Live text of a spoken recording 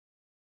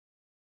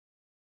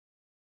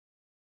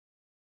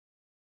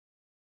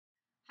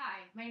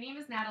my name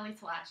is Natalie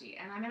Talocci,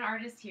 and I'm an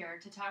artist here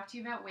to talk to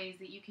you about ways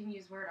that you can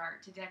use word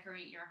art to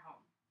decorate your home.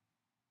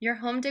 Your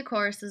home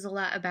decor says a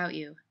lot about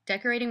you.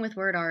 Decorating with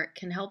word art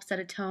can help set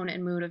a tone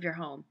and mood of your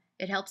home.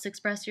 It helps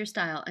express your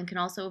style and can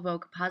also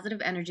evoke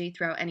positive energy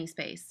throughout any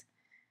space.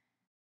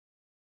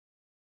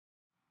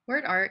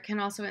 Word art can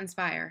also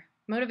inspire.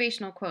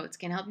 Motivational quotes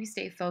can help you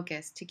stay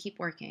focused to keep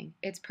working.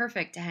 It's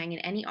perfect to hang in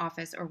any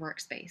office or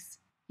workspace.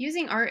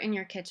 Using art in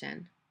your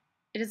kitchen.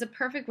 It is a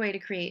perfect way to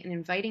create an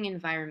inviting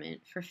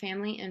environment for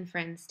family and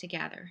friends to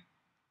gather.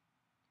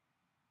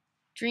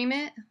 Dream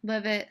it,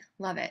 live it,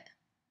 love it.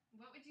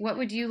 What would you What like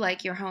would your you home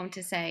like to your home say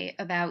to about say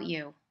about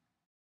you?